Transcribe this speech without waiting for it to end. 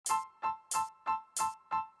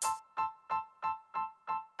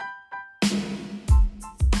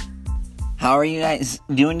How are you guys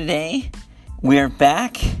doing today? We're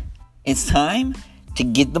back. It's time to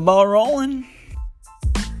get the ball rolling.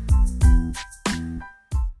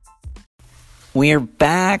 We're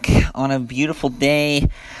back on a beautiful day.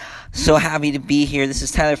 So happy to be here. This is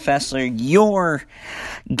Tyler Fessler, your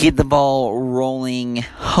Get the Ball Rolling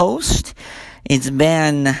host. It's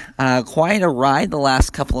been quite a ride the last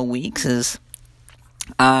couple of weeks as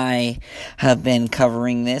I have been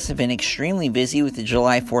covering this. I've been extremely busy with the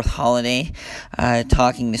July 4th holiday,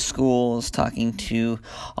 talking to schools, talking to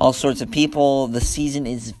all sorts of people. The season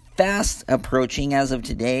is fast approaching as of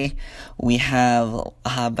today. We have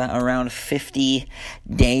about around 50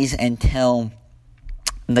 days until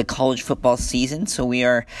the college football season, so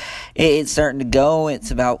it's starting to go.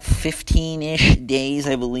 It's about 15-ish days,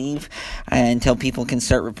 I believe, until people can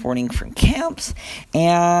start reporting from camps,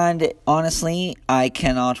 and honestly, I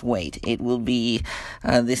cannot wait. It will be,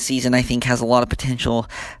 this season I think has a lot of potential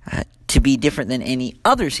to be different than any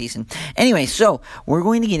other season. Anyway, so we're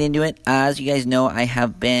going to get into it. As you guys know, I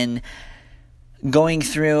have been going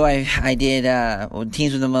through, I did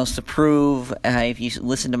Teams with the Most to Prove. If you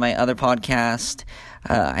listen to my other podcast,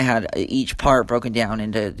 I had each part broken down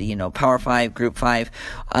into, Power 5, Group 5.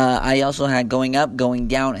 I also had Going Up, Going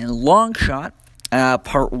Down, and Long Shot,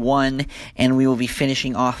 Part 1, and we will be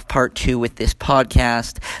finishing off Part 2 with this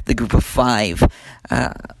podcast, the Group of 5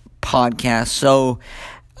 podcast. So,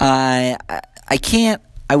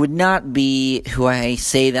 I would not be who I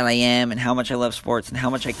say that I am and how much I love sports and how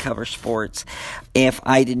much I cover sports if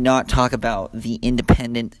I did not talk about the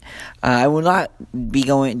independent. I will not be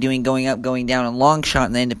doing Going Up, Going Down, and Long Shot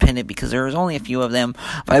in the independent because there is only a few of them.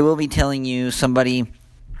 But I will be telling you somebody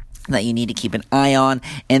that you need to keep an eye on,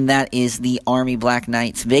 and that is the Army Black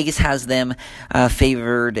Knights. Vegas has them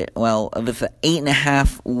favored, with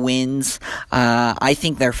 8.5 wins. I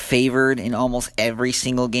think they're favored in almost every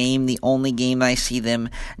single game. The only game I see them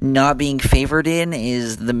not being favored in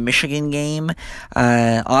is the Michigan game.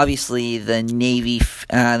 Obviously, the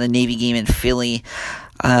Navy game in Philly,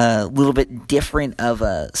 a little bit different of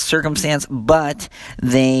a circumstance, but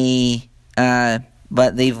they've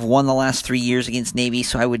won the last 3 years against Navy,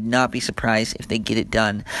 so I would not be surprised if they get it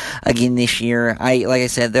done again this year. Like I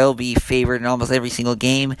said, they'll be favored in almost every single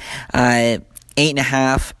game.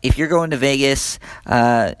 8.5. If you're going to Vegas,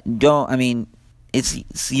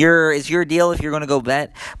 it's your deal if you're going to go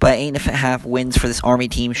bet, but 8.5 wins for this Army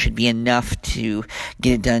team should be enough to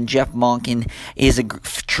get it done. Jeff Monken is a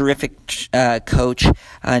terrific coach,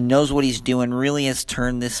 knows what he's doing, really has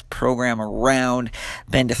turned this program around,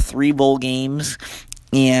 been to 3 bowl games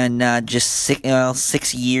in just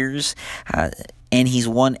 6 years, and he's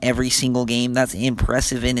won every single game. That's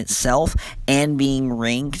impressive in itself, and being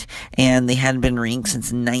ranked, and they hadn't been ranked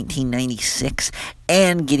since 1996,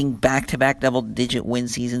 and getting back-to-back double-digit win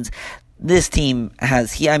seasons. This team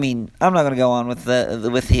has, I'm not going to go on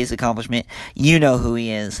with his accomplishment. You know who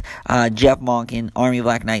he is, Jeff Monken, Army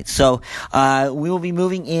Black Knights. So we will be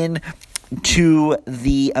moving in to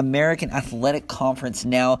the American Athletic Conference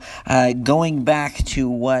now, going back to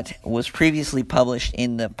what was previously published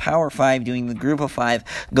in the Power 5, doing the Group of 5,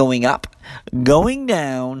 Going Up, Going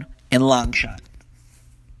Down, and Long Shot.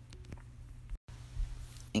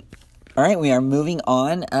 All right, we are moving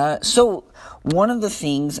on. So one of the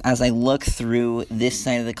things as I look through this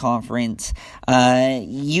side of the conference,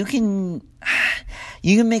 you can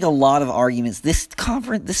make a lot of arguments. This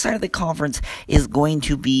side of the conference is going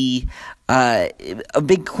to be a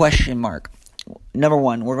big question mark. Number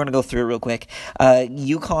one, we're going to go through it real quick.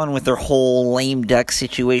 UConn with their whole lame duck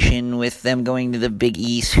situation with them going to the Big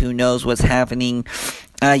East. Who knows what's happening?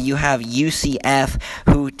 You have UCF,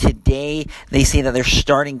 who today they say that their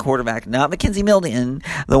starting quarterback, not Mackenzie Milton,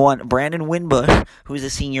 the one, Brandon Winbush, who's a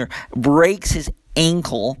senior, breaks his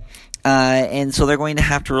ankle. And so they're going to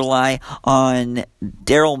have to rely on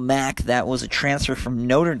Daryl Mack, that was a transfer from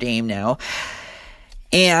Notre Dame now.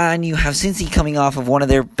 And you have Cincy coming off of one of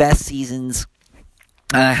their best seasons.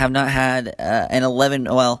 Have not had they haven't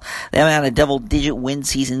had a double-digit win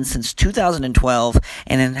season since 2012,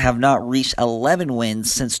 and have not reached 11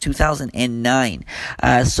 wins since 2009.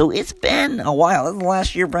 So it's been a while. That's the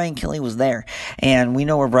last year Brian Kelly was there, and we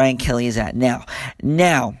know where Brian Kelly is at now.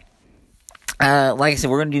 Like I said,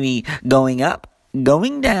 we're going to be Going Up,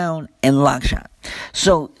 Going Down, and Long Shot.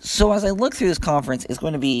 So as I look through this conference, it's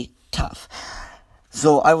going to be tough.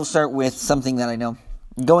 So I will start with something that I know.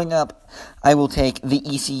 Going up, I will take the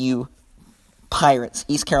ECU Pirates,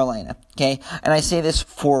 East Carolina, okay? And I say this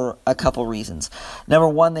for a couple reasons. Number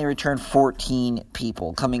one, they returned 14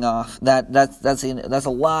 people coming off. That's a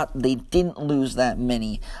lot. They didn't lose that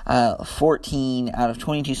many. 14 out of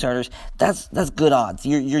 22 starters. That's good odds.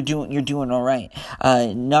 You're doing all right.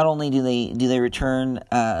 Not only do they return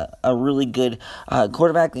a really good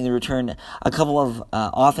quarterback, they return a couple of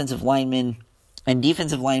offensive linemen and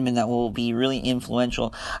defensive linemen that will be really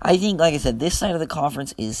influential. I think, like I said, this side of the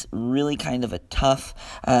conference is really kind of a tough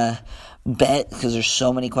bet because there's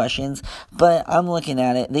so many questions. But I'm looking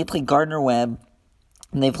at it. They play Gardner-Webb,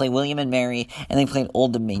 and they play William and Mary, and they played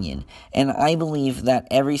Old Dominion. And I believe that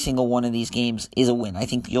every single one of these games is a win. I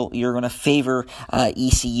think you're going to favor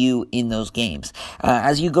ECU in those games.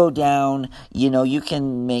 As you go down, you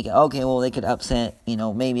can make, okay, well, they could upset,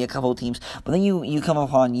 maybe a couple of teams. But then you come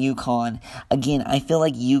upon UConn. Again, I feel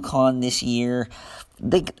like UConn this year,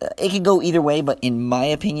 it can go either way, but in my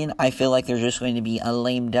opinion, I feel like they're just going to be a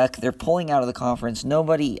lame duck. They're pulling out of the conference. No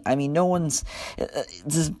one's, it's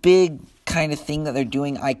this big kind of thing that they're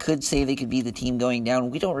doing. I could say they could be the team going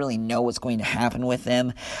down. We don't really know what's going to happen with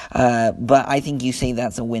them, but I think you say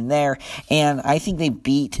that's a win there, and I think they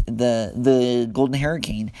beat the Golden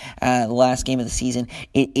Hurricane the last game of the season.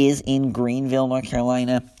 It is in Greenville, North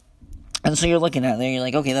Carolina. And so you're looking at it there, you're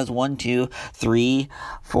like, okay, that's 1, 2, 3,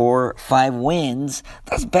 4, 5 wins.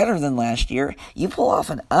 That's better than last year. You pull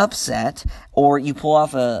off an upset, or you pull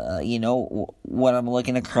off what I'm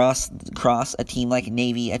looking across a team like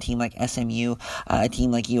Navy, a team like SMU, a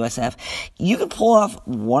team like USF. You can pull off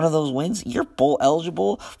one of those wins. You're bowl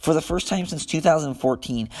eligible for the first time since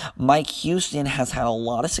 2014. Mike Houston has had a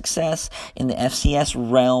lot of success in the FCS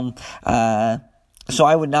realm. So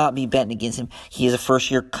I would not be betting against him. He is a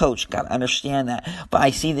first-year coach. Got to understand that. But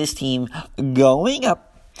I see this team going up.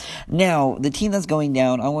 Now, the team that's going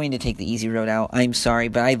down, I'm going to take the easy road out. I'm sorry,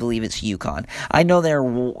 but I believe it's UConn. I know they're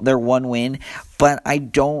one win, but I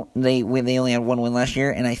don't. They only had one win last year,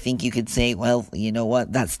 and I think you could say, well, you know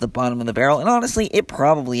what? That's the bottom of the barrel, and honestly, it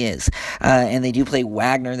probably is. And they do play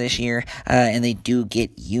Wagner this year, and they do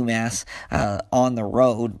get UMass on the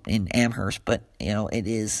road in Amherst, but it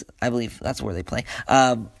is. I believe that's where they play.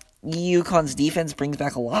 UConn's defense brings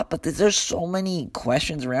back a lot, but there's so many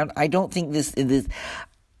questions around. I don't think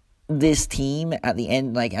this team at the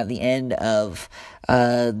end of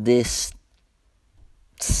this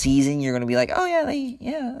season, you're going to be like, oh yeah,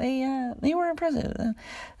 they were impressive.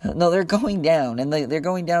 No, they're going down, and they're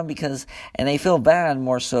going down because, and they feel bad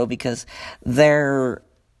more so because they're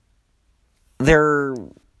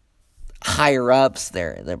higher ups,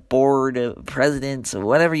 their board of presidents, or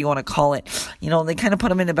whatever you want to call it, they kind of put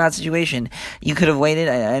them in a bad situation. You could have waited.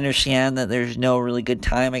 I understand that there's no really good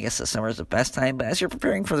time. I guess the summer is the best time, but as you're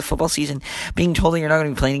preparing for the football season, being told that you're not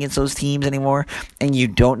going to be playing against those teams anymore, and you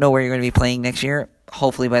don't know where you're going to be playing next year,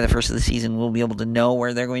 hopefully by the first of the season, we'll be able to know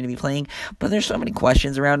where they're going to be playing, but there's so many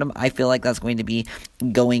questions around them. I feel like that's going to be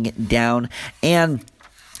going down. And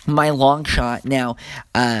my long shot now,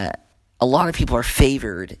 a lot of people are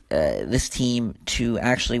favored this team to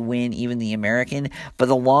actually win even the American, but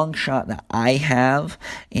the long shot that I have,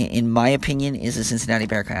 in my opinion, is the Cincinnati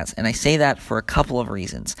Bearcats, and I say that for a couple of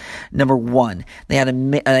reasons. Number one, they had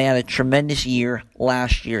a tremendous year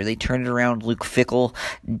last year. They turned it around. Luke Fickell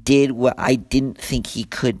did what I didn't think he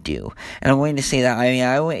could do, and I'm going to say that.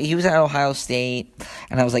 He was at Ohio State,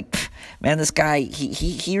 and I was like, man, this guy,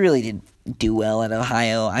 he really did do well at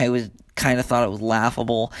Ohio. I kind of thought it was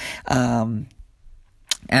laughable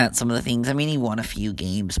at some of the things. He won a few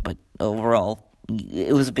games, but overall,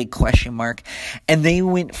 it was a big question mark. And they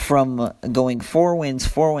went from going 4 wins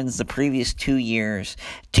the previous 2 years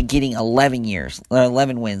to getting 11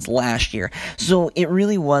 wins last year. So it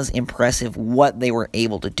really was impressive what they were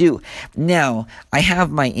able to do. Now, I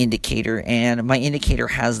have my indicator, and my indicator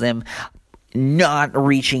has them not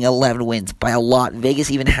reaching 11 wins by a lot.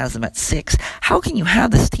 Vegas even has them at 6. How can you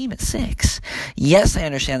have this team at 6? Yes, I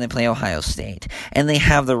understand they play Ohio State, and they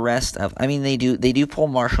have the rest of. They do pull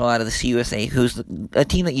Marshall out of the CUSA, who's a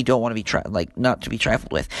team that you don't want to be not to be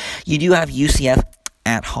trifled with. You do have UCF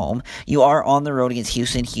at home. You are on the road against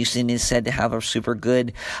Houston. Houston is said to have a super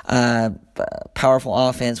good, powerful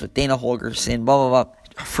offense with Dana Holgorsen. Blah blah blah.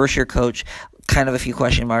 First year coach. Kind of a few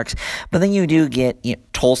question marks, but then you do get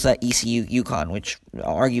Tulsa, ECU, UConn, which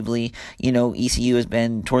arguably, ECU has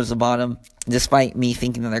been towards the bottom. Despite me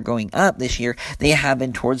thinking that they're going up this year, they have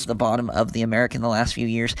been towards the bottom of the American the last few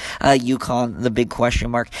years. UConn, the big question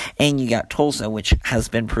mark, and you got Tulsa, which has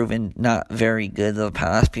been proven not very good the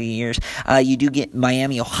past few years. You do get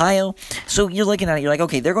Miami, Ohio, so you're looking at it, you're like,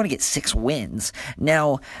 okay, they're going to get 6 wins.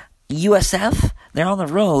 Now, USF, they're on the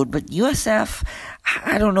road, but USF,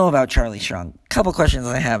 I don't know about Charlie Strong. Couple questions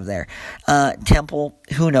I have there. Temple,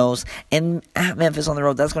 who knows? And at Memphis on the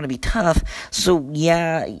road, that's going to be tough. So,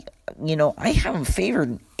 yeah, I have them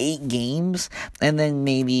favored 8 games, and then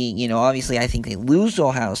maybe, obviously I think they lose to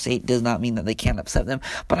Ohio State does not mean that they can't upset them,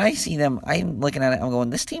 but I see them, I'm looking at it, I'm going,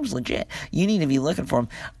 this team's legit. You need to be looking for them.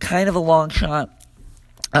 Kind of a long shot.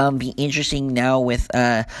 Be interesting now with,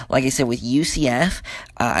 like I said, with UCF.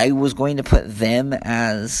 I was going to put them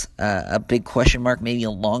as a big question mark, maybe a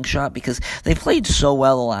long shot, because they played so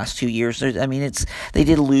well the last 2 years. They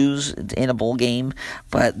did lose in a bowl game,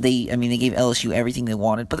 but they gave LSU everything they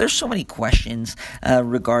wanted. But there's so many questions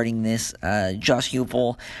regarding this. Josh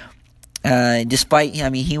Heupel. Despite,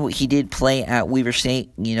 he did play at Weber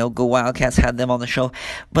State, go Wildcats, had them on the show.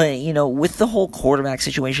 But, with the whole quarterback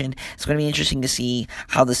situation, it's going to be interesting to see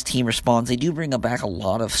how this team responds. They do bring back a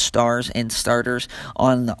lot of stars and starters.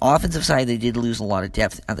 On the offensive side, they did lose a lot of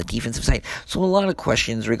depth on the defensive side. So a lot of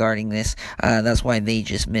questions regarding this. That's why they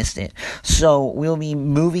just missed it. So we'll be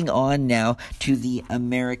moving on now to the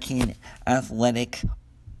American Athletic.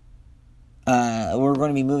 We're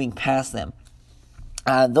going to be moving past them.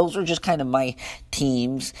 Those are just kind of my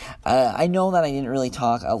teams. I know that I didn't really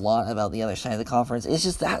talk a lot about the other side of the conference. It's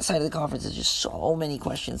just that side of the conference is just so many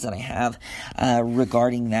questions that I have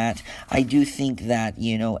regarding that. I do think that,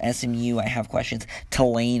 SMU, I have questions.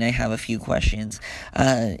 Tulane, I have a few questions.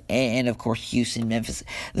 And of course, Houston, Memphis.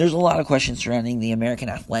 There's a lot of questions surrounding the American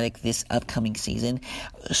Athletic this upcoming season.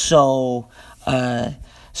 So,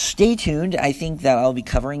 stay tuned. I think that I'll be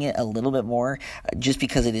covering it a little bit more just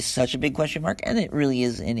because it is such a big question mark, and it really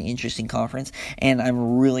is an interesting conference, and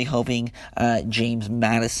I'm really hoping James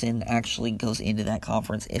Madison actually goes into that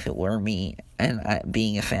conference. If it were me and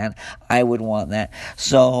being a fan, I would want that.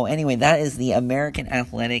 So anyway, that is the American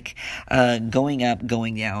Athletic going up,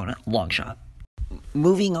 going down, long shot.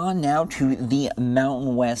 Moving on now to the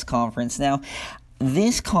Mountain West Conference. Now,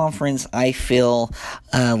 this conference, I feel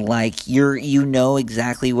like you know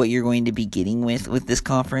exactly what you're going to be getting with this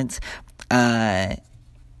conference, and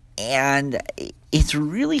it's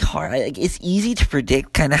really hard. It's easy to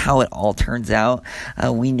predict kind of how it all turns out.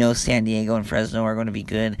 We know San Diego and Fresno are going to be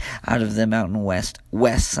good out of the Mountain West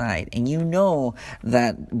side, and you know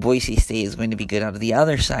that Boise State is going to be good out of the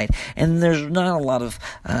other side. And there's not a lot of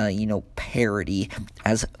parity,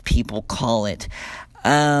 as people call it.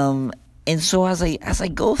 And so as I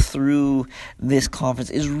go through this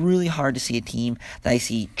conference, it's really hard to see a team that I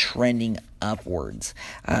see trending upwards,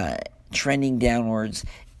 trending downwards,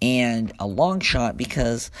 and a long shot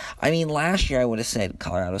because, last year I would have said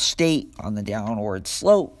Colorado State on the downward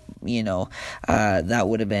slope. That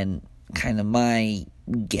would have been kind of my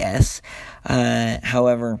guess.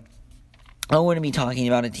 However, I'm going to be talking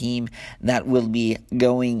about a team that will be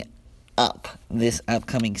going up this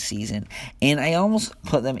upcoming season, and I almost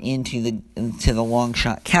put them into the long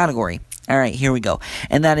shot category. All right, here we go,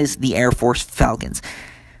 and that is the Air Force Falcons.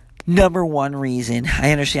 Number one reason,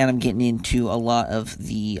 I understand I'm getting into a lot of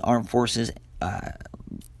the Armed Forces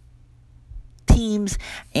teams,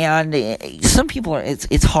 and some people are.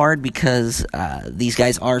 It's hard because these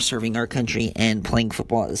guys are serving our country and playing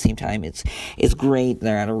football at the same time. It's great.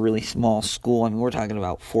 They're at a really small school. We're talking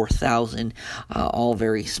about 4,000, all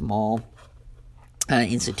very small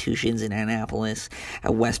institutions in Annapolis,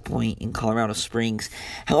 at West Point, in Colorado Springs.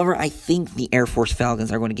 However, I think the Air Force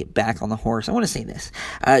Falcons are going to get back on the horse. I want to say this.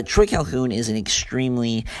 Troy Calhoun is an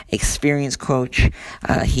extremely experienced coach.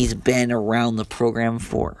 He's been around the program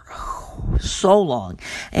for so long,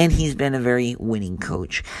 and he's been a very winning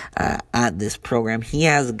coach at this program. He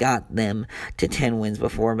has got them to 10 wins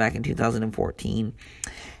before, back in 2014.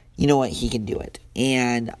 You know what? He can do it,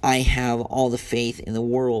 and I have all the faith in the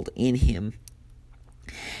world in him.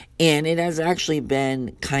 And it has actually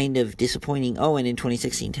been kind of disappointing. Oh, and in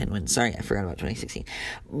 2016, 10 wins. Sorry, I forgot about 2016.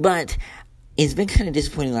 But it's been kind of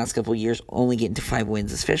disappointing the last couple of years, only getting to 5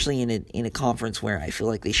 wins, especially in a conference where I feel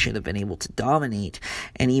like they should have been able to dominate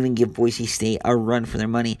and even give Boise State a run for their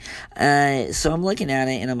money. So I'm looking at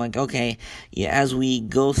it, and I'm like, okay, yeah, as we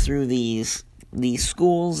go through these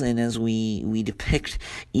schools and as we depict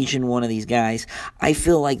each and one of these guys, I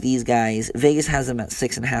feel like these guys, Vegas has them at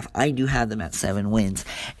 6.5. I do have them at 7 wins,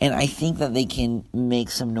 and I think that they can make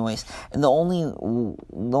some noise. And the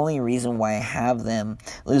only reason why I have them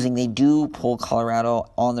losing, they do pull Colorado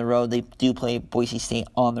on the road. They do play Boise State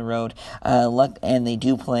on the road, and they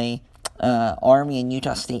do play Army and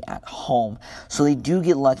Utah State at home. So they do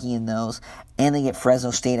get lucky in those, and they get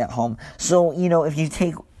Fresno State at home. So, if you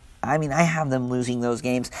take, I have them losing those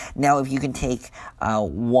games. Now, if you can take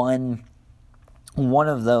one one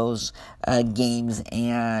of those games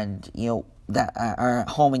and, that are at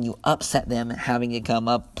home and you upset them having to come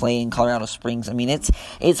up play in Colorado Springs. I mean, it's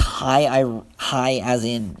high as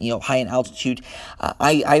in, high in altitude.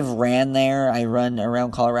 I've ran there. I run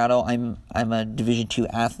around Colorado. I'm a Division II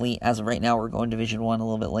athlete. As of right now, we're going Division I a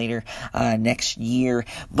little bit later next year.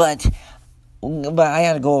 But I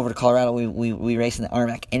had to go over to Colorado. We race in the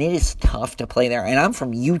RMAC, and it is tough to play there. And I'm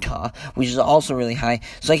from Utah, which is also really high.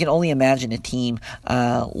 So I can only imagine a team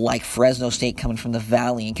like Fresno State coming from the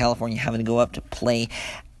Valley in California having to go up to play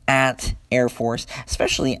at Air Force,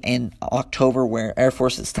 especially in October where Air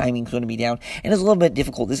Force's timing is going to be down. And it's a little bit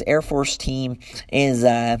difficult. This Air Force team is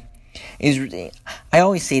I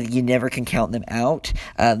always say that you never can count them out.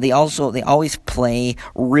 They always play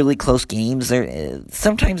really close games.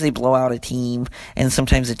 Sometimes they blow out a team, and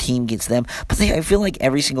sometimes a team gets them. But I feel like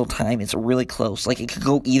every single time it's really close. Like it could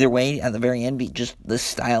go either way at the very end, be just the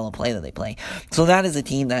style of play that they play. So that is a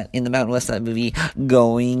team that in the Mountain West that movie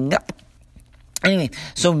going up. Anyway,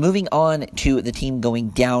 so moving on to the team going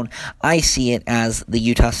down, I see it as the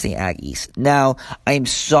Utah State Aggies. Now, I'm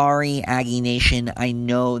sorry, Aggie Nation. I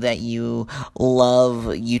know that you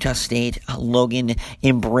love Utah State. Logan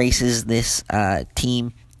embraces this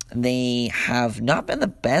team. They have not been the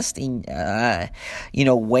best in,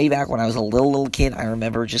 way back when I was a little kid. I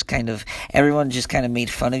remember everyone just kind of made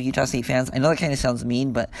fun of Utah State fans. I know that kind of sounds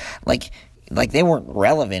mean, but like they weren't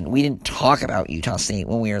relevant. We didn't talk about Utah State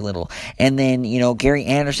when we were little. And then, Gary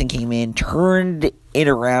Anderson came in, turned it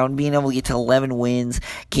around, being able to get to 11 wins,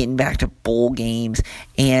 getting back to bowl games,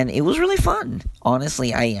 and it was really fun.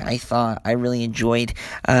 Honestly, I thought I really enjoyed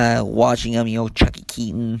watching them, Chucky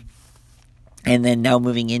Keaton. And then now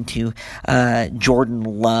moving into Jordan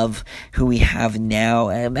Love, who we have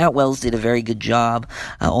now. Matt Wells did a very good job.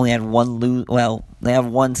 Only had they have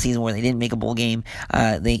one season where they didn't make a bowl game.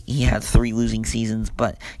 He had 3 losing seasons,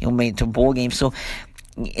 but made it to a bowl game. So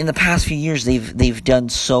in the past few years, they've done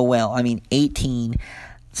so well. I mean, 18,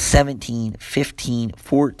 17, 15,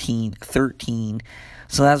 14, 13.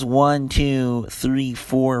 So that's 1, 2, 3,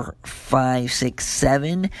 4, 5, 6,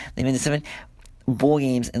 7. They made the 7 bowl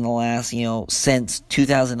games in the last, since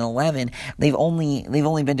 2011. They've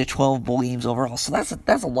only been to 12 bowl games overall. So that's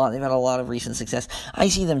a lot. They've had a lot of recent success. I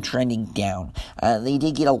see them trending down. They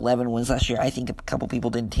did get 11 wins last year. I think a couple people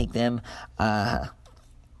didn't take them. I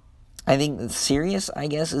think serious, I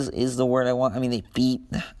guess, is the word I want. I mean,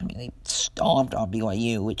 they stomped on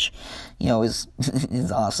BYU, which, is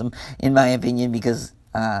is awesome in my opinion, because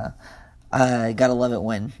I gotta love it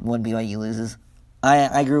when BYU loses.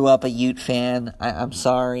 I grew up a Ute fan. I'm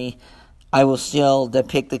sorry. I will still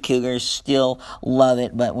depict the Cougars, still love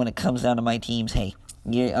it, but when it comes down to my teams, hey,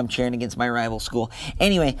 I'm cheering against my rival school.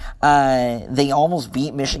 Anyway, they almost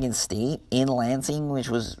beat Michigan State in Lansing, which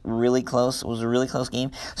was really close. It was a really close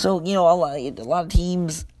game. So, a lot of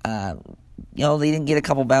teams, they didn't get a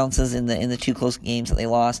couple bounces in the 2 close games that they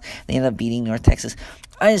lost. They ended up beating North Texas.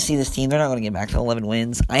 I just see this team, they're not going to get back to 11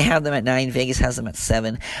 wins. I have them at 9. Vegas has them at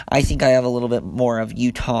 7. I think I have a little bit more of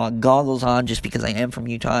Utah goggles on just because I am from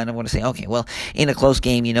Utah, and I'm going to say, okay, well, in a close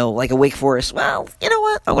game, like a Wake Forest, well, you know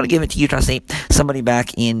what? I'm going to give it to Utah State. Somebody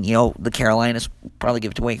back in, the Carolinas, probably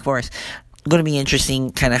give it to Wake Forest. Going to be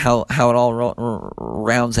interesting kind of how it all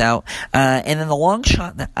rounds out. And then the long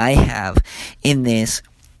shot that I have in this,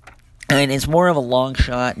 and it's more of a long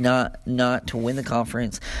shot, not to win the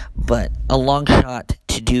conference, but a long shot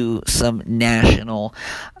to do make some national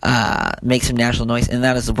noise, and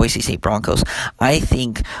that is the Boise State Broncos. I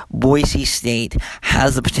think Boise State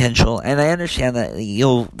has the potential, and I understand that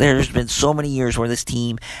there's been so many years where this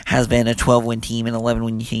team has been a 12-win team, an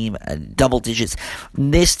 11-win team, double digits.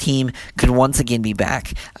 This team could once again be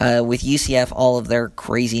back with UCF, all of their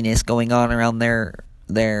craziness going on around their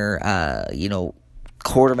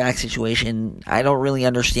quarterback situation. I don't really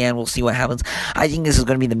understand. We'll see what happens. I think this is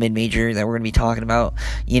going to be the mid-major that we're going to be talking about,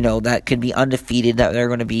 that could be undefeated, that they're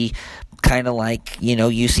going to be kind of like,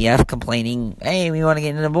 UCF complaining, hey, we want to get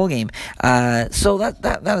into a bowl game. So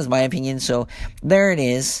that is my opinion. So there it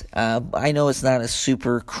is. I know it's not a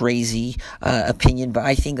super crazy opinion, but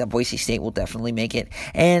I think that Boise State will definitely make it.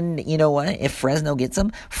 And you know what? If Fresno gets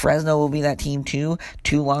them, Fresno will be that team too.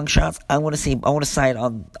 2 long shots. I want to side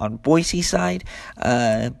on Boise side,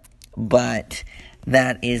 but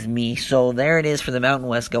that is me. So there it is for the Mountain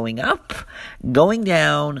West, going up, going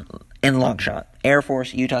down, and long shot. Air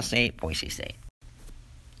Force, Utah State, Boise State.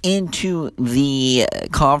 Into the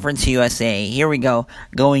Conference USA. Here we go.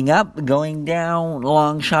 Going up, going down,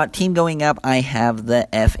 long shot. Team going up, I have the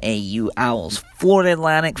FAU Owls. Florida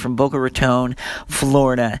Atlantic from Boca Raton,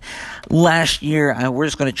 Florida. Last year, we're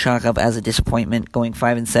just going to chalk up as a disappointment, going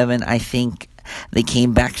 5-7. I think they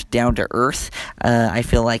came back down to earth. I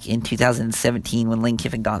feel like in 2017 when Lane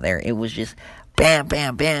Kiffin got there, it was just bam,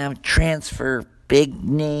 bam, bam, transfer, big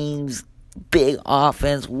names, big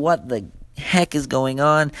offense. What the heck is going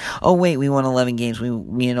on? Oh wait, we won 11 games. We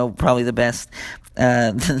probably the best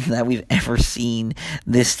that we've ever seen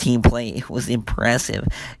this team play. It was impressive.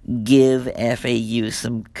 Give FAU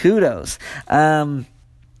some kudos.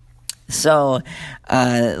 So,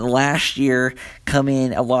 last year,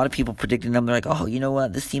 a lot of people predicted them. They're like, oh, you know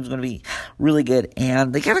what? This team's going to be really good.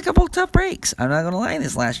 And they got a couple of tough breaks. I'm not going to lie,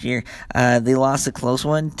 this last year. They lost a close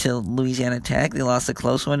one to Louisiana Tech. They lost a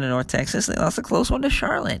close one to North Texas. They lost a close one to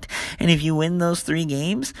Charlotte. And if you win those 3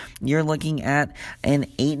 games, you're looking at an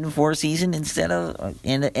 8-4 season instead of,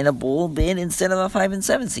 in a bowl bid instead of a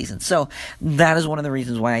 5-7 season. So, that is one of the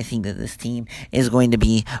reasons why I think that this team is going to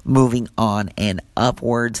be moving on and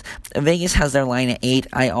upwards. Vegas has their line at 8.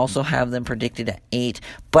 I also have them predicted at 8,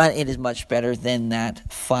 but it is much better than that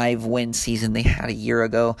 5-win season they had a year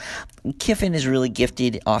ago. Kiffin is really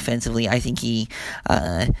gifted offensively. I think he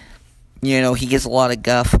gets a lot of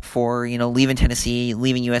guff for, leaving Tennessee,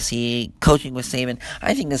 leaving USC, coaching with Saban.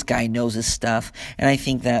 I think this guy knows his stuff, and I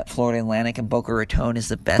think that Florida Atlantic and Boca Raton is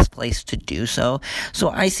the best place to do so. So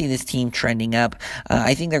I see this team trending up.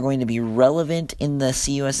 I think they're going to be relevant in the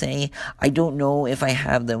CUSA. I don't know if I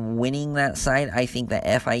have them winning that side. I think that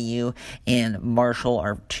FIU and Marshall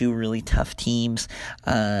are 2 really tough teams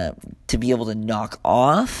to be able to knock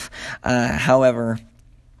off. However,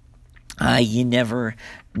 you never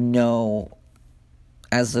know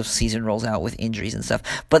as the season rolls out with injuries and stuff.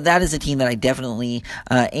 But that is a team that I definitely,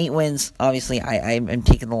 8 wins, obviously I'm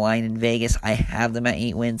taking the line in Vegas. I have them at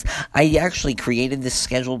 8 wins. I actually created this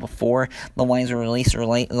schedule before the lines were released,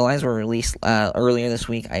 earlier this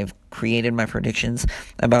week. I've created my predictions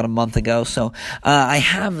about a month ago, so I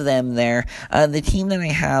have them there. The team that I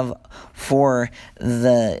have for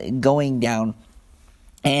the going down,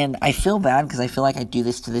 and I feel bad because I feel like I do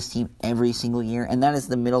this to this team every single year, and that is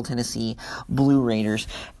the Middle Tennessee Blue Raiders.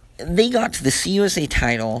 They got to the CUSA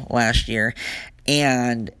title last year,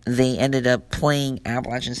 and they ended up playing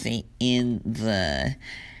Appalachian State in the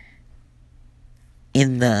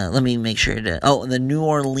the New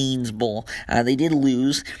Orleans Bowl. They did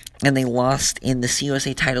lose, and they lost in the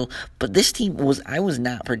CUSA title, but this team I was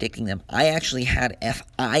not predicting them. I actually had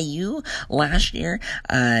FIU last year,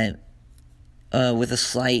 with a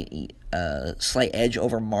slight edge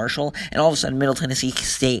over Marshall, and all of a sudden Middle Tennessee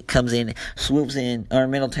State comes in, swoops in, or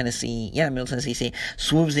Middle Tennessee State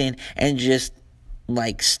swoops in and just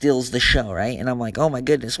steals the show, right? And I'm like, oh my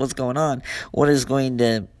goodness, what's going on? What's going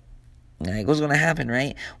to happen,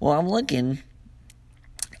 right? Well, I'm looking,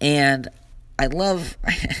 and I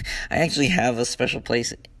actually have a special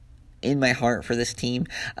place in my heart for this team.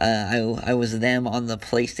 I was them on the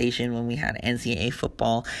PlayStation when we had NCAA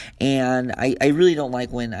football, and I really don't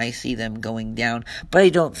like when I see them going down, but I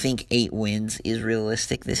don't think 8 wins is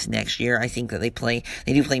realistic this next year. I think that they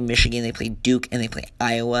do play Michigan, they play Duke, and they play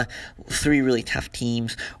Iowa, 3 really tough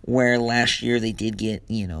teams, where last year they did get,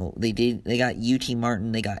 they got UT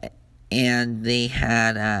Martin, they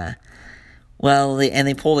had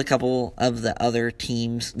they pulled a couple of the other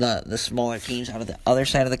teams, the smaller teams out of the other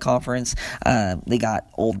side of the conference. They got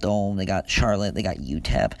Old Dome, they got Charlotte, they got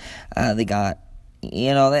UTEP, they got,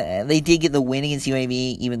 they did get the win against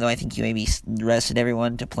UAB, even though I think UAB rested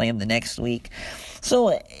everyone to play them the next week.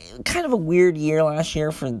 So, kind of a weird year last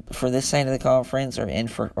year for this side of the conference,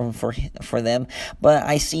 for them. But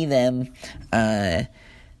I see them,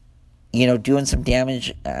 doing some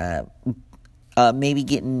damage. Maybe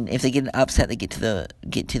if they get an upset, they get to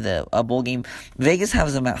the bowl game. Vegas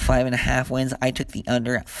has them at 5.5 wins. I took the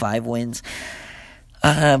under at 5 wins.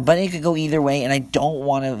 But it could go either way, and I don't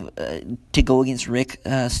want to go against Rick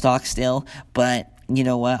Stockstill, but you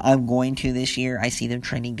know what? I'm going to this year. I see them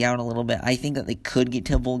trending down a little bit. I think that they could get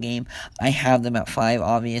to a bowl game. I have them at 5,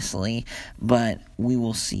 obviously, but we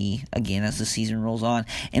will see again as the season rolls on.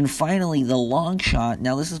 And finally, the long shot.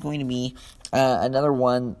 Now, this is going to be another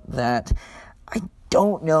one that I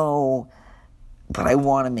don't know, but I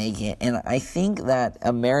want to make it. And I think that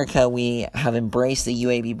America, we have embraced the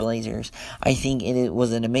UAB Blazers. I think it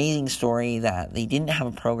was an amazing story that they didn't have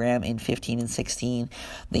a program in 15 and 16.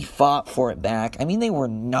 They fought for it back. I mean, they were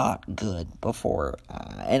not good before.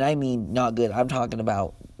 And I mean not good. I'm talking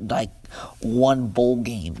about one bowl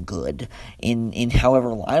game good in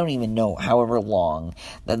however, I don't even know, however long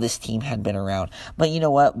that this team had been around. But you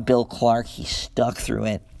know what? Bill Clark, he stuck through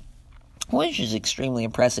it. Which is extremely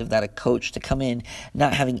impressive that a coach to come in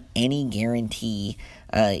not having any guarantee,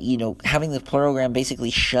 having the program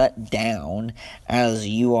basically shut down as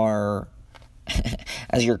you are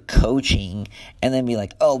as you're coaching, and then be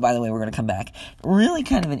like, oh, by the way, we're going to come back. Really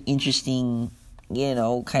kind of an interesting,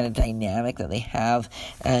 kind of dynamic that they have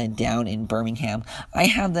down in Birmingham. I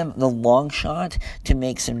have them the long shot to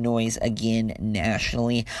make some noise again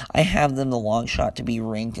nationally. I have them the long shot to be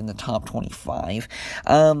ranked in the top 25.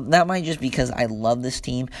 That might just because I love this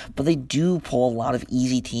team, but they do pull a lot of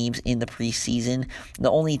easy teams in the preseason.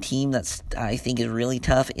 The only team that's I think is really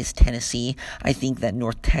tough is Tennessee. I think that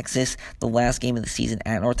North Texas, the last game of the season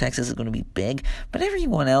at North Texas, is going to be big, but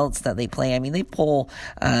everyone else that they play, I mean, they pull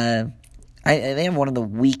they have one of the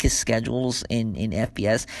weakest schedules in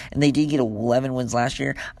FBS, and they did get 11 wins last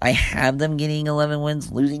year. I have them getting 11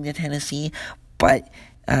 wins, losing to Tennessee, but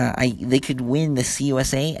they could win the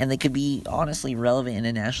CUSA, and they could be honestly relevant in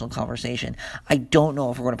a national conversation. I don't know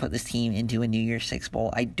if we're going to put this team into a New Year's Six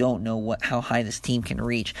Bowl. I don't know how high this team can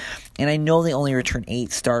reach, and I know they only return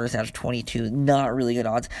 8 starters out of 22. Not really good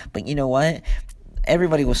odds, but you know what?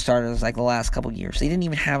 Everybody was starters like the last couple of years. They didn't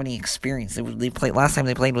even have any experience. They played last time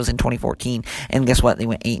they played was in 2014, and guess what? They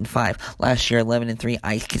went 8-5 last year, 11-3.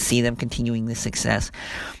 I can see them continuing this success.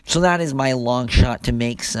 So that is my long shot to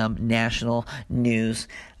make some national news.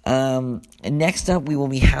 Next up, we will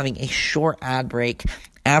be having a short ad break.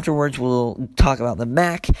 Afterwards, we'll talk about the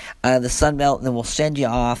MAC, the Sun Belt, and then we'll send you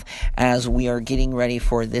off as we are getting ready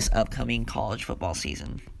for this upcoming college football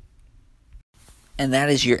season. And that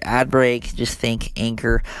is your ad break. Just thank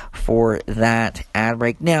Anchor for that ad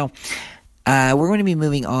break. Now, we're going to be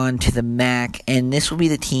moving on to the MAC, and this will be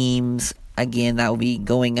the teams, again, that will be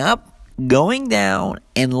going up, going down,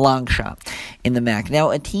 and long shot in the MAC.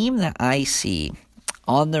 Now, a team that I see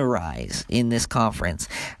on the rise in this conference,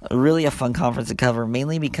 really a fun conference to cover,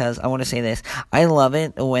 mainly because I want to say this, I love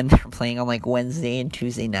it when they're playing on like Wednesday and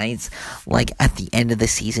Tuesday nights, like at the end of the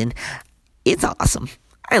season. It's awesome.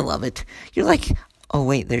 I love it. You're like, oh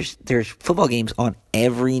wait, there's football games on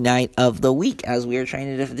every night of the week as we are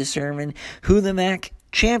trying to determine who the MAC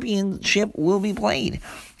championship will be played.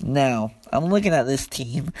 Now, I'm looking at this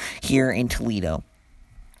team here in Toledo,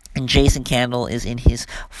 and Jason Candle is in his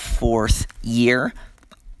 4th year.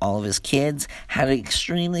 All of his kids had an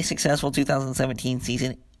extremely successful 2017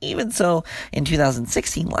 season. Even so, in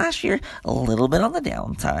 2016, last year, a little bit on the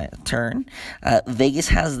downturn. Vegas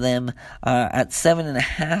has them at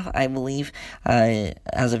 7.5, I believe,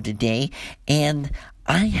 as of today. And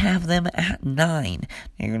I have them at 9.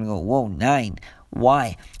 You're going to go, whoa, 9.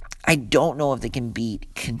 Why? I don't know if they can beat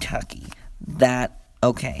Kentucky.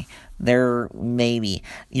 Okay, they're maybe.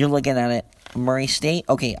 You're looking at it, Murray State.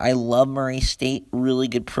 Okay, I love Murray State. Really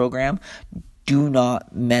good program. Do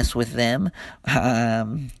not mess with them.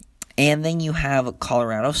 And then you have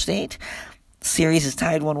Colorado State. Series is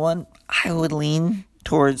tied 1-1. I would lean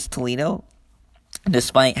towards Toledo,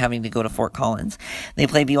 despite having to go to Fort Collins. They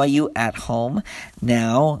play BYU at home.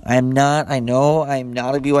 Now, I know I'm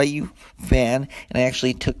not a BYU fan, and I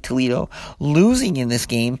actually took Toledo losing in this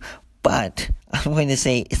game, but I'm going to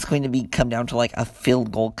say it's going to come down to like a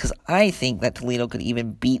field goal, because I think that Toledo could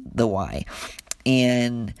even beat the Y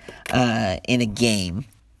in a game,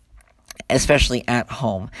 especially at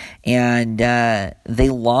home. And they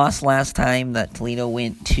lost last time that Toledo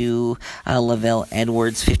went to Lavelle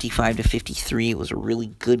Edwards 55-53. It was a really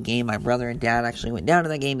good game. My brother and dad actually went down to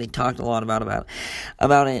that game. They talked a lot about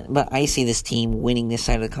it. But I see this team winning this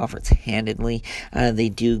side of the conference handedly. They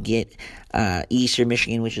do get Eastern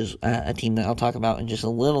Michigan, which is a team that I'll talk about in just a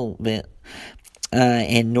little bit,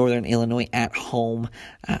 and Northern Illinois at home.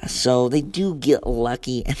 So they do get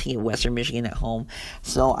lucky, and they get Western Michigan at home.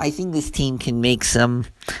 So I think this team can make some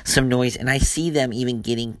noise, and I see them even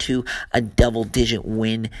getting to a double-digit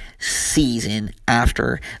win season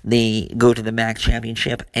after they go to the MAC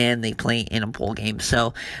championship and they play in a bowl game.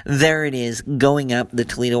 So there it is, going up, the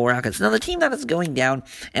Toledo Rockets. Now, the team that is going down,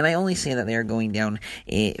 and I only say that they are going down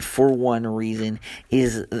for one reason,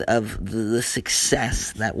 is of the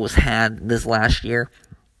success that was had this last year,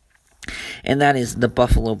 and that is the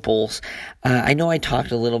Buffalo Bulls. I know I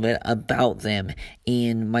talked a little bit about them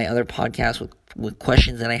in my other podcast with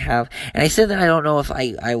questions that I have, and I said that I don't know if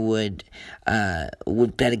I would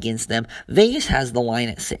bet against them. Vegas has the line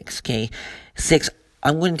at 6. Okay, 6.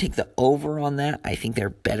 I'm going to take the over on that. I think they're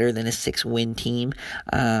better than a 6-win team.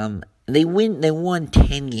 They won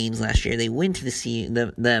 10 games last year. They went to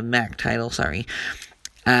the MAC title. Sorry.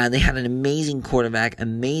 They had an amazing quarterback,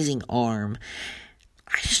 amazing arm.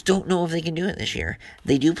 I just don't know if they can do it this year.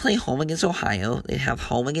 They do play home against Ohio. They have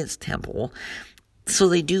home against Temple. So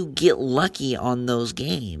they do get lucky on those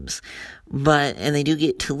games. And they do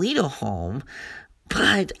get Toledo home.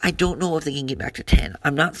 But I don't know if they can get back to 10.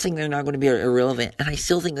 I'm not saying they're not going to be irrelevant, and I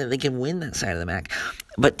still think that they can win that side of the MAC.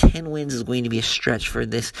 but 10 wins is going to be a stretch for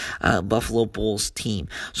this Buffalo Bulls team.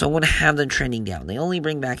 So I want to have them trending down. They only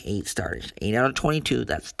bring back 8 starters. 8 out of 22,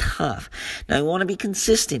 that's tough. Now I want to be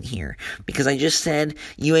consistent here because I just said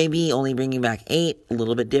UAB only bringing back 8, a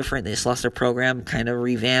little bit different. They just lost their program, kind of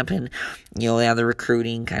revamping. They have the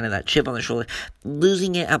recruiting, kind of that chip on their shoulder.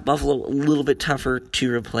 Losing it at Buffalo, a little bit tougher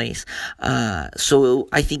to replace. So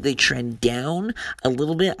I think they trend down a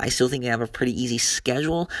little bit. I still think they have a pretty easy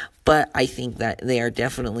schedule, but I think that they are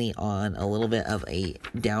definitely on a little bit of a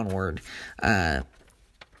downward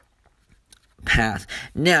path.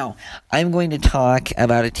 Now, I'm going to talk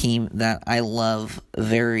about a team that I love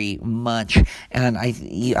very much, and I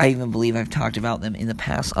even believe I've talked about them in the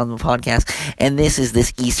past on the podcast, and this is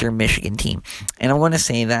this Eastern Michigan team. And I want to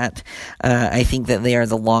say that I think that they are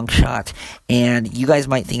the long shot, and you guys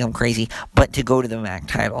might think I'm crazy, but to go to the MAC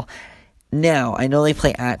title. Now, I know they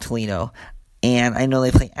play at Toledo, and I know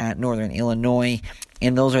they play at Northern Illinois,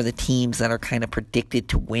 and those are the teams that are kind of predicted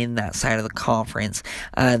to win that side of the conference.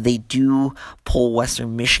 They do pull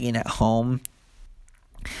Western Michigan at home,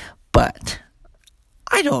 but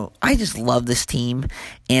I just love this team,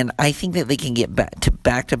 and I think that they can get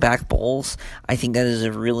back-to-back bowls. I think that is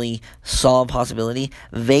a really solid possibility.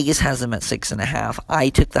 Vegas has them at 6.5. I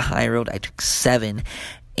took the high road. I took 7.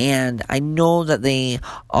 And I know that they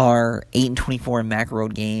are 8-24 in MAC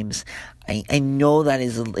road games. I know that it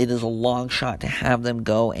is a long shot to have them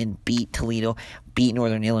go and beat Toledo, beat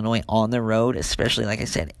Northern Illinois on the road, especially, like I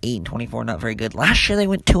said, 8-24, not very good. Last year they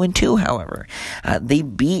went 2-2, however. They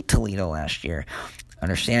beat Toledo last year,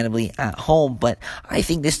 understandably, at home, but I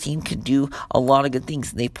think this team can do a lot of good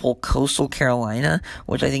things. They pull Coastal Carolina,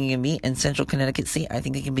 which I think they can beat, and Central Connecticut State, I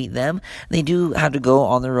think they can beat them. They do have to go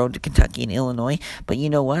on the road to Kentucky and Illinois, but you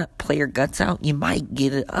know what? Play your guts out. You might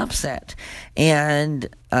get an upset. And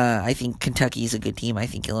I think Kentucky is a good team. I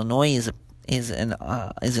think Illinois is an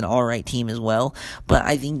all right team as well, but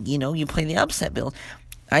I think, you play the upset build.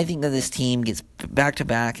 I think that this team gets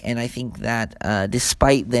back-to-back, and I think that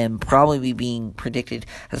despite them probably being predicted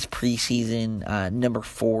as preseason number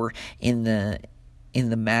 4 in the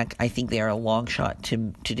MAC, I think they are a long shot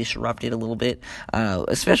to disrupt it a little bit,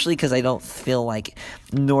 especially because I don't feel like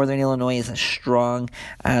Northern Illinois is as strong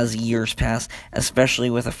as years past, especially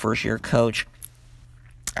with a first-year coach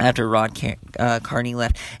after Rod Carney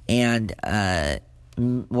left, and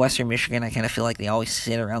Western Michigan, I kind of feel like they always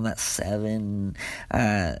sit around that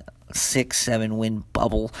 6-7 win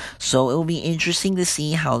bubble. So it will be interesting to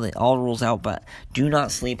see how it all rolls out, but do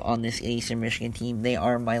not sleep on this Eastern Michigan team. They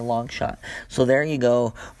are my long shot. So there you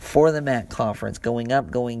go for the MAC conference. Going up,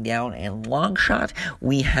 going down, and long shot,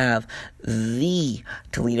 we have the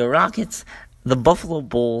Toledo Rockets, the Buffalo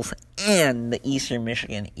Bulls, and the Eastern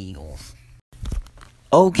Michigan Eagles.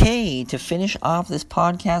 Okay, to finish off this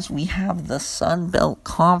podcast, we have the Sun Belt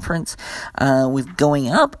Conference with going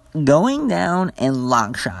up, going down, and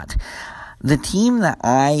long shot. The team that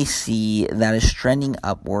I see that is trending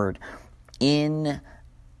upward in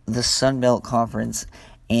the Sun Belt Conference,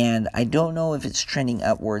 and I don't know if it's trending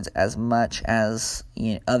upwards as much as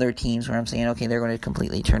other teams where I'm saying, okay, they're going to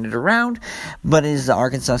completely turn it around, but it is the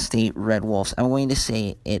Arkansas State Red Wolves. I'm going to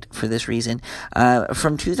say it for this reason.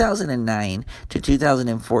 From 2009 to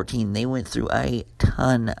 2014, they went through a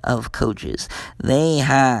ton of coaches. They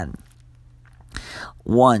had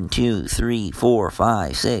 1, 2, 3, 4,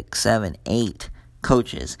 5, 6, 7, 8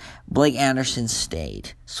 coaches. Blake Anderson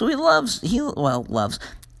stayed. So he likes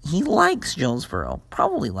Jonesboro.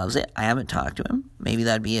 Probably loves it. I haven't talked to him. Maybe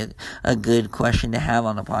that'd be a good question to have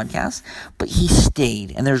on the podcast. But he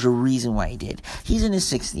stayed, and there's a reason why he did. He's in his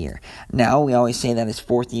 6th year. Now, we always say that his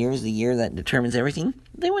 4th year is the year that determines everything.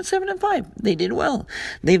 They went 7-5. They did well.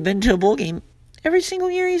 They've been to a bowl game every single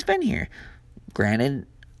year he's been here. Granted,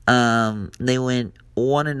 they went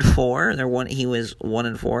 1-4. He was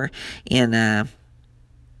 1-4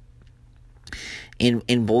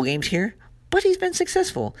 in bowl games here. But he's been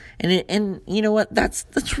successful, and you know what?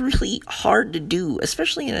 That's really hard to do,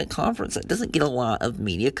 especially in a conference that doesn't get a lot of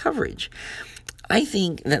media coverage. I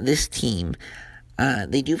think that this team,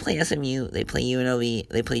 they do play SMU, they play UNLV,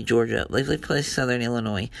 they play Georgia, they play Southern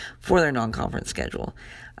Illinois for their non-conference schedule.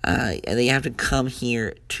 They have to come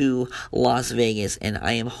here to Las Vegas, and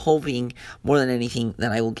I am hoping more than anything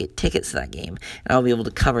that I will get tickets to that game, and I'll be able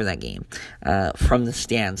to cover that game from the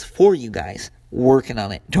stands for you guys. Working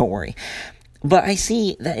on it, don't worry. But I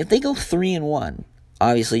see that if they go 3-1,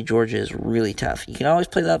 obviously Georgia is really tough. You can always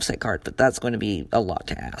play the upset card, but that's going to be a lot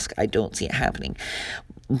to ask. I don't see it happening.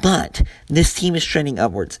 But this team is trending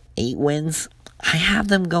upwards. 8 wins, I have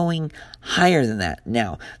them going higher than that.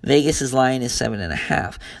 Now, Vegas's line is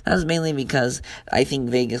 7.5. That's mainly because I think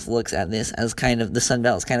Vegas looks at this as kind of, the Sun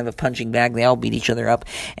Belt is kind of a punching bag. They all beat each other up,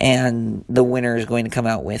 and the winner is going to come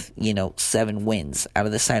out with, 7 wins out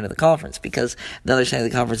of this side of the conference, because the other side of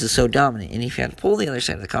the conference is so dominant. And if you have to pull the other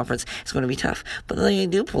side of the conference, it's going to be tough. But then you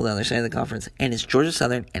do pull the other side of the conference, and it's Georgia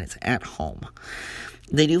Southern, and it's at home.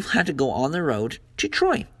 They do have to go on the road to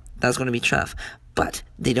Troy. That's going to be tough. But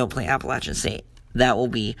they don't play Appalachian State. That will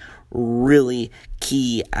be really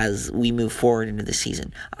key as we move forward into the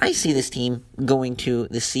season. I see this team going to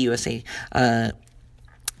the CUSA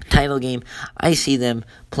title game. I see them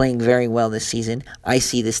playing very well this season. I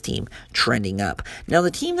see this team trending up. Now,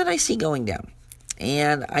 the team that I see going down,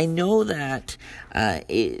 and I know that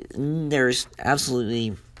there's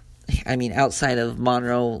absolutely, outside of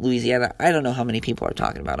Monroe, Louisiana, I don't know how many people are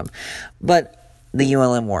talking about them, but the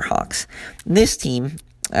ULM Warhawks. This team,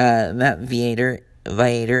 Matt Viator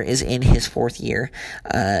is in his 4th year.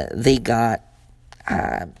 They got,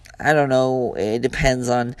 I don't know, it depends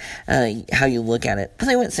on how you look at it, but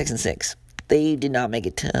they went 6-6. They did not make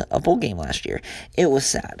it to a bowl game last year. It was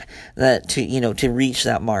sad that to reach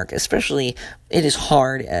that mark, especially it is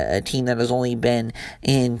hard, a team that has only been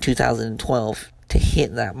in 2012 to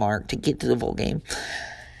hit that mark, to get to the bowl game.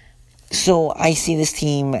 So I see this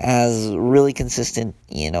team as really consistent,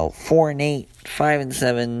 4-8,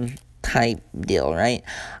 5-7 type deal, right?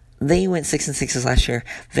 They went 6-6 last year.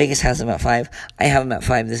 Vegas has them at 5. I have them at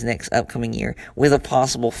 5 this next upcoming year with a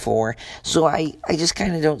possible 4. So I just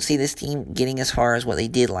kind of don't see this team getting as far as what they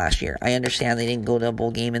did last year. I understand they didn't go to a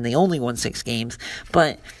bowl game and they only won 6 games,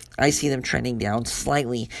 but I see them trending down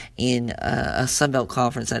slightly in a Sun Belt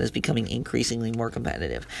conference that is becoming increasingly more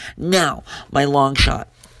competitive. Now, my long shot.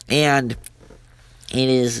 And it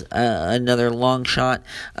is another long shot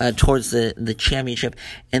towards the championship,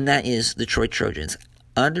 and that is the Troy Trojans.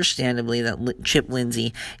 Understandably, that Chip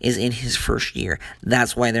Lindsey is in his 1st year.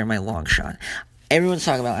 That's why they're my long shot. Everyone's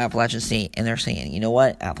talking about Appalachian State, and they're saying, you know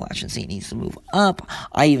what, Appalachian State needs to move up.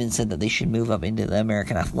 I even said that they should move up into the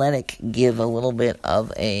American Athletic, give a little bit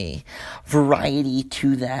of a variety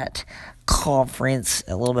to that conference,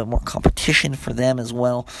 a little bit more competition for them as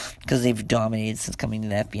well, because they've dominated since coming to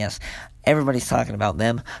the FBS. Everybody's talking about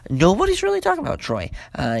them. Nobody's really talking about Troy.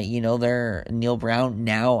 They're Neil Brown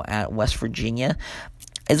now at West Virginia.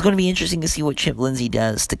 It's going to be interesting to see what Chip Lindsey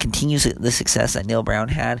does to continue the success that Neil Brown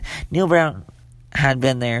had. Neil Brown had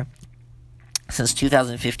been there since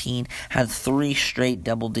 2015, had 3 straight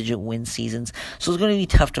double-digit win seasons, so it's going to be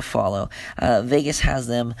tough to follow. Vegas has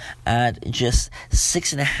them at just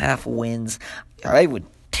 6.5 wins. I would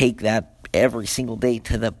take that every single day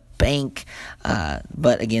to the bank,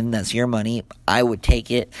 but again, that's your money. I would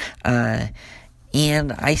take it, and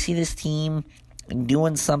I see this team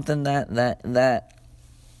doing something that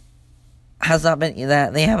has not been,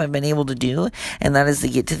 that they haven't been able to do, and that is to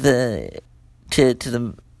get to the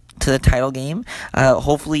title game,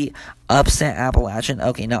 hopefully upset Appalachian.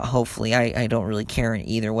 Okay, not hopefully, I don't really care in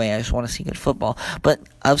either way, I just want to see good football, but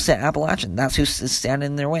upset Appalachian, that's who's standing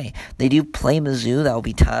in their way. They do play Mizzou, that will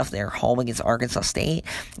be tough. They're home against Arkansas State,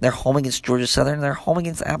 they're home against Georgia Southern, they're home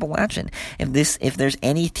against Appalachian. If there's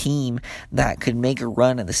any team that could make a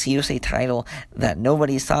run at the CUSA title that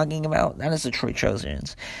nobody's talking about, that is the Troy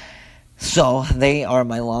Trojans. So, they are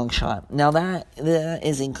my long shot. Now, that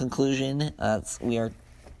is in conclusion. We are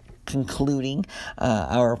concluding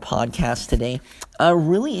our podcast today.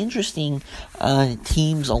 Really interesting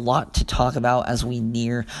teams, a lot to talk about as we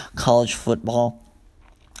near college football.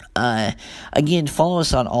 Again, follow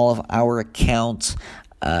us on all of our accounts.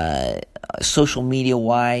 Social media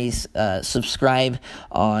wise, subscribe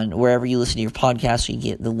on wherever you listen to your podcast so you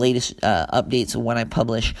get the latest updates of when I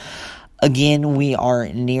publish. Again, we are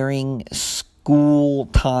nearing school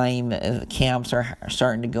time. Camps are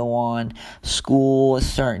starting to go on. School is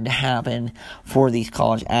starting to happen for these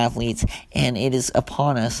college athletes, and it is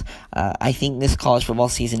upon us. I think this college football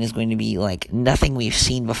season is going to be like nothing we've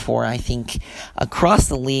seen before. I think across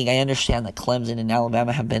the league, I understand that Clemson and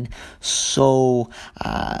Alabama have been so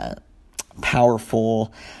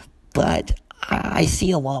powerful, but I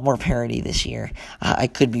see a lot more parity this year. I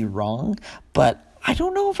could be wrong, but I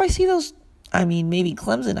don't know if I see those. Maybe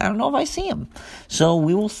Clemson. I don't know if I see them. So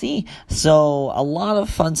we will see. So a lot of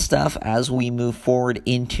fun stuff as we move forward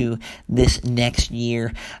into this next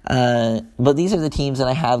year. But these are the teams that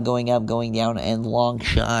I have going up, going down, and long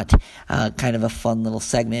shot. Kind of a fun little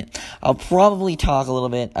segment. I'll probably talk a little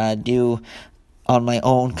bit, on my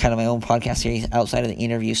own podcast series, outside of the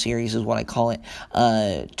interview series is what I call it,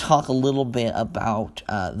 talk a little bit about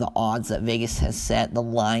the odds that Vegas has set, the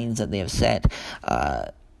lines that they have set,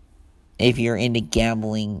 if you're into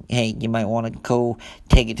gambling, hey, you might want to go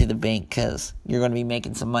take it to the bank because you're going to be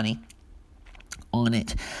making some money on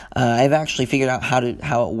it. I've actually figured out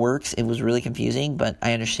how it works. It was really confusing, but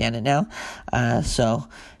I understand it now. So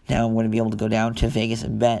now I'm going to be able to go down to Vegas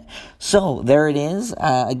and bet. So there it is.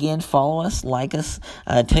 Again, follow us, like us,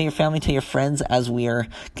 tell your family, tell your friends as we are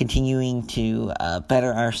continuing to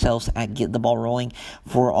better ourselves at Get the Ball Rolling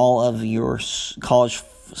for all of your college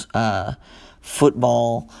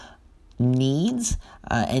football needs.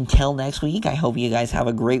 Until next week, I hope you guys have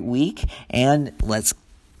a great week, and let's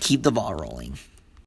keep the ball rolling.